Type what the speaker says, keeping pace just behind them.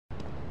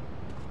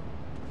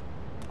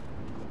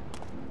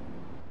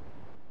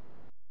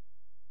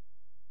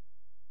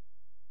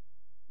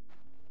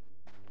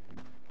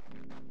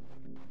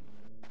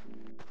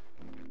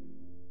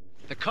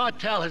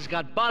cartel has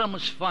got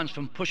bottomless funds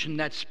from pushing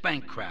that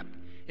spank crap.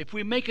 If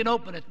we make an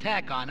open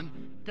attack on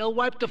them, they'll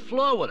wipe the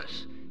floor with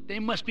us. They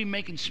must be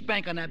making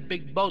spank on that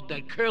big boat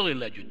that Curly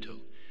led you to.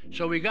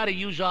 So we gotta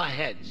use our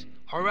heads.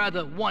 Or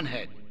rather, one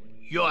head.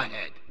 Your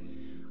head.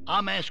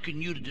 I'm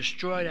asking you to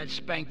destroy that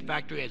spank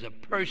factory as a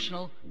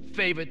personal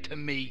favor to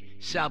me,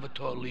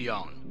 Salvatore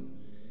Leone.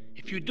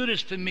 If you do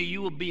this for me,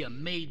 you will be a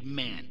made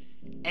man.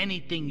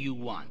 Anything you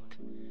want.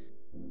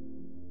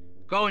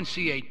 Go and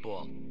see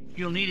 8-Ball.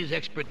 You'll need his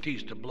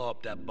expertise to blow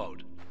up that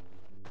boat.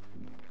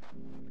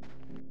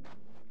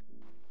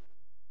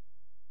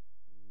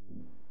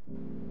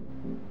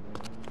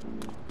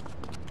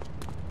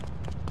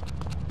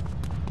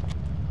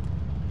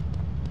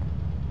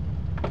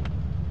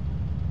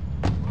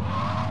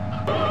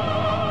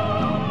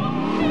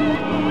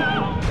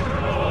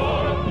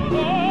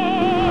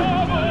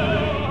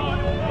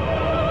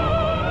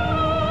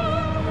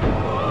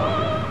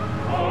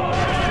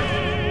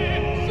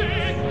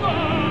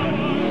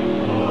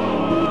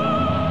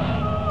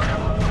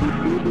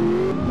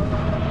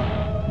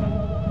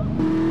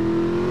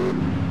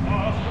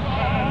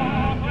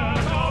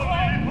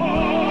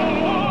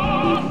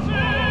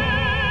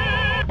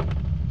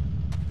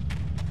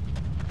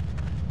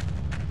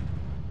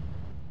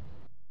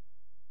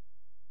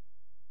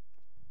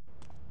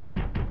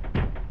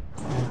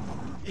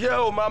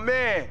 Yo, my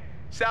man.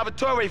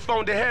 Salvatore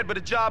phoned ahead, but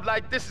a job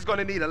like this is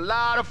gonna need a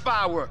lot of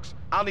fireworks.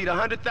 I'll need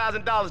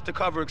 $100,000 to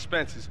cover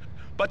expenses.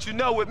 But you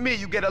know, with me,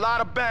 you get a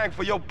lot of bang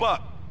for your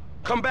buck.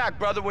 Come back,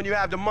 brother, when you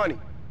have the money.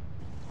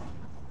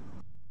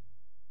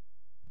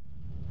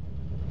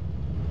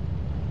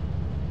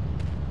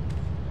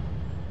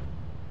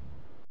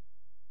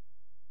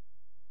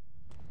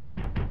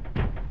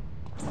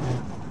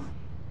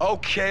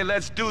 Okay,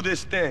 let's do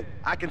this then.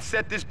 I can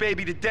set this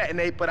baby to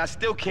detonate, but I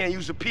still can't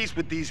use a piece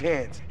with these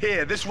hands.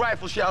 Here, this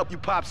rifle should help you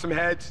pop some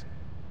heads.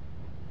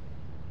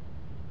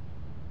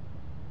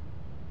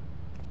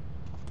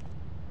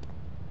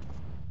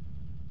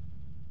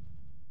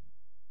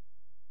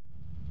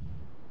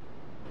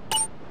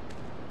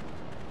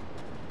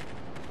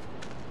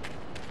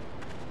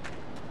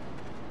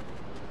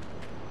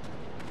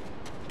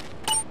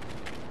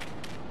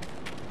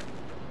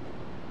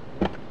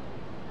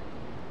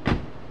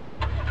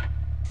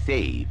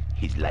 Save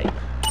his life.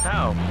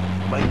 How?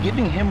 By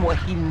giving him what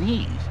he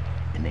needs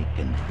in a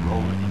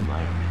controlled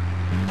environment.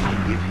 I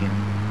give him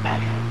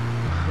passion.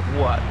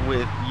 What,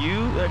 with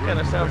you? That kind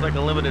of sounds like a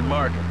limited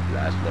market.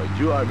 Laszlo,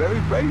 you are very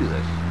prejudiced.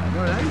 I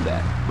don't like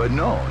that. But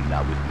no,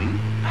 not with me.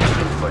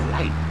 Passion for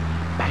life.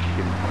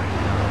 Passion for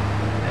love.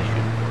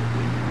 Passion for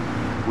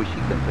women. Which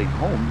he can take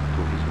home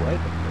to his wife,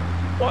 of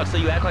course. What, so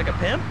you act like a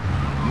pimp?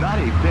 Not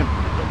a pimp,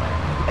 little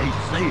man. A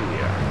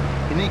savior.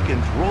 In a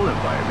controlled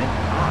environment,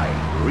 I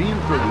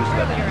reintroduce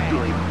them to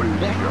a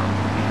pleasure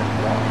in the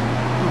world,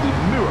 to the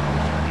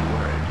miracles of the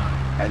word.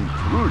 And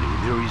truly,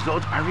 the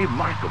results are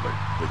remarkable.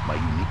 With my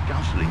unique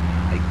counseling,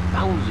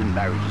 1,000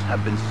 marriages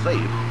have been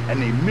saved,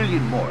 and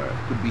 1,000,000 more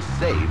could be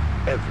saved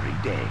every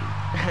day.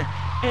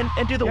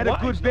 and do the Get a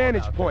good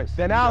vantage point,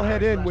 then I'll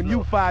head in when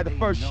you fire the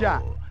first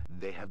shot.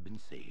 They have been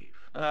saved.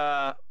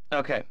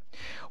 Okay.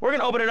 We're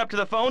gonna open it up to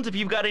the phones. If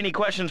you've got any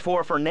questions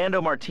for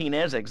Fernando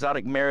Martinez,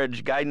 Exotic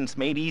Marriage Guidance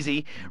Made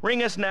Easy,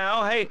 ring us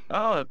now. Hey,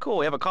 oh, cool,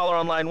 we have a caller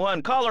on line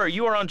 1. Caller,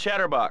 you are on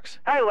Chatterbox.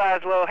 Hey,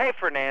 Laszlo. Hey,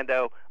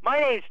 Fernando. My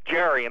name's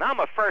Jerry, and I'm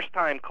a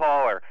first-time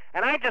caller.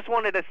 And I just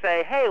wanted to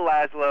say, hey,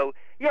 Laszlo,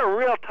 you're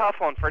real tough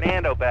on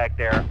Fernando back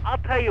there. I'll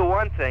tell you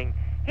one thing.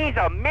 He's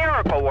a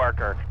miracle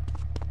worker.